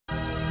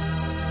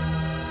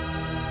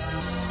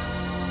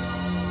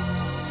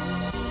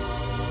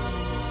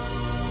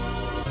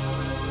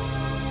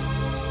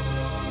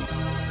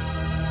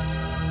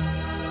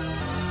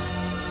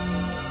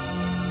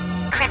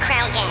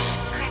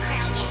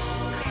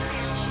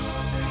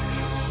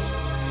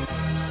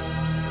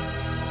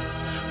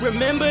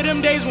Remember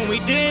them days when we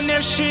didn't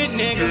have shit,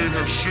 nigga.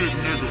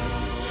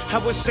 I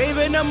was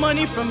saving the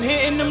money from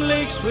hitting them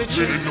licks with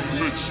you.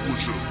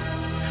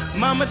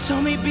 Mama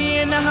told me be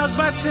in the house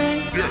by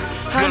 10.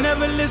 I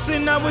never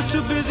listened, I was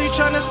too busy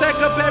trying to stack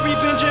up every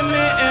Benjamin.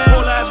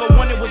 All I ever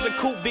wanted was a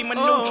coupe, be my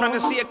new. Trying to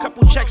see a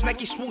couple checks,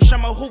 Nike swoosh,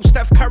 I'm a hoop.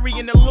 Steph Curry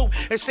in the loop.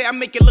 They say I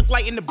make it look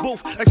like in the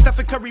booth, like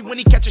Stephen Curry when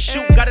he catch a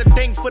shoot. Got a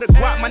thing for the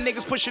guap, my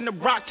niggas pushing the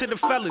rock to the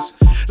fellas.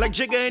 Like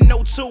Jigga and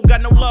No 2,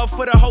 got no love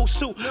for the whole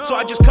suit. So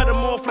I just cut them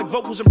off like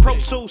vocals and Pro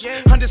Tools.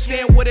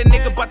 Understand what a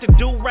nigga about to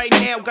do right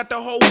now. Got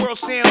the whole world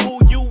saying who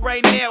you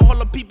right now. All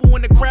the people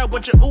in the crowd,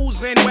 bunch of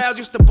oohs and wows.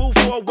 Used to boo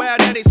for a while,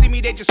 now they see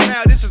me, they just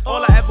smile. This is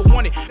all I ever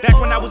wanted. Back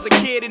when I was a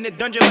kid in the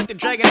dungeon like the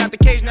dragon out the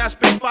cage. Now I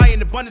spit fire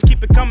in abundance,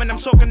 keep it coming. I'm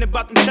talking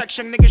about them checks,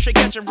 young niggas straight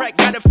catch a wreck.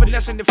 Got a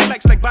finesse and the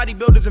flex like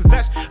bodybuilders and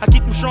vests. I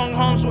keep them strong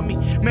arms with me.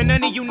 Man,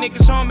 none of you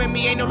niggas harming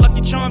me. Ain't no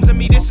lucky charms in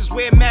me. This is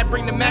where Matt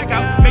bring the Mac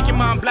out. Make your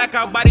mom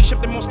blackout. Body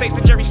ship them on states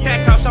to Jerry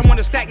Stackhouse. I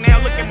wanna stack now.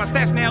 Look at my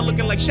stats now.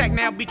 Looking like Shaq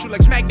now. Beat you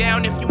like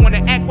SmackDown. If you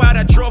wanna act wild,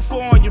 I draw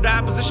 4 on you. The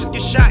oppositions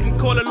get shot and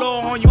call the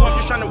law on you. I'm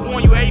just trying to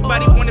warn you.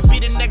 Everybody wanna be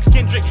the next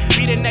Kendrick,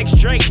 be the next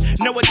Drake.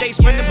 Know what they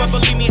spending, but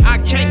believe me, I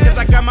can't. Cause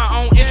I got my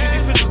own issues.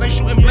 These pistols ain't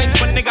shooting blanks.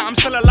 But nigga, I'm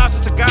still alive,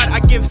 so to God I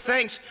give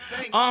thanks.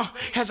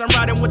 As I'm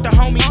riding with the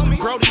homies,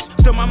 Brodies.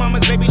 Still my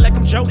mama's baby like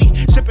I'm Jody.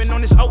 Sipping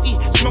on this OE,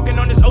 smoking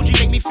on this OG.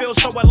 Make me feel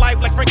so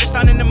alive like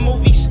Frankenstein in the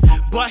movies.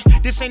 But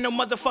this ain't no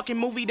motherfucking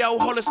movie though.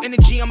 All this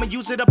energy, I'ma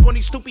use it up on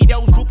these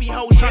stupidos. Groupie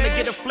hoes trying to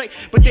get a flick,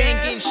 but they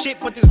ain't getting shit.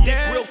 But this dick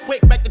real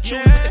quick, back to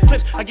Chewiie with the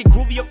Clipz. I get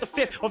groovy off the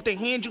 5th, off the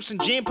hand juice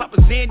and gin. Pop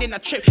a Zan, then I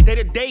trip. Day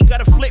to day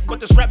gotta flip, but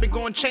this rapping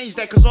gon' change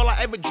that. Cause all I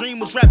ever dreamed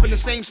was rapping the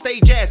same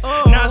stage as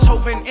Nas,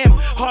 Hov, and M.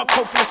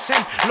 Hardcore for the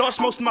sin. Lost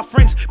most of my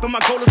friends, but my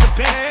goal is a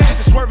Benz.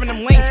 Just to swerve in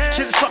them lanes.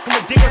 Shit is fucking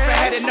ridiculous. I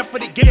had enough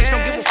of the gimmicks.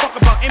 Don't give a fuck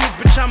about image,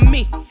 bitch, I'm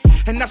me.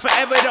 And that's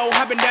forever though.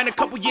 I've been down a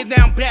couple years,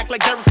 now I'm back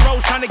like Derrick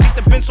Rose. Trying to get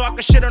the bin so I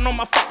can shit on all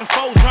my fucking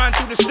foes. Riding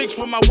through the 6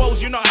 with my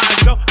woes. You know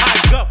how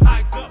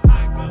I go.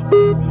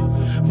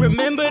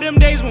 Remember them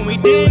days when we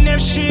didn't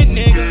have shit,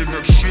 nigga.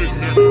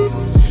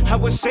 I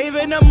was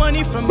saving the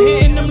money from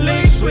hitting them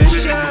licks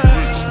with ya.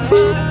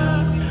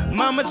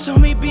 Mama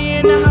told me be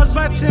in the house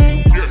by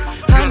 10.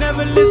 I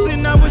never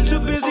listened, I was too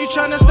busy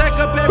trying to stack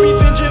up every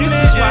Benjamin. This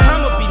is why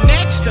I'ma be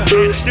next up.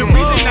 The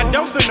reason I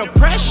don't feel no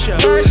pressure.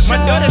 My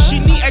daughter, she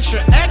need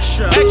extra.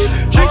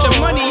 Drink the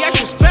money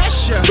extra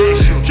special.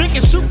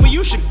 Drinking super,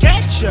 you should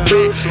catch her.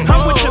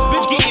 I'm with your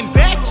bitch getting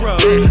back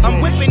rubs. I'm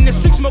whipping the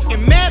 6,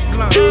 smoking mad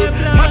blunts.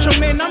 Macho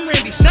man, I'm ready.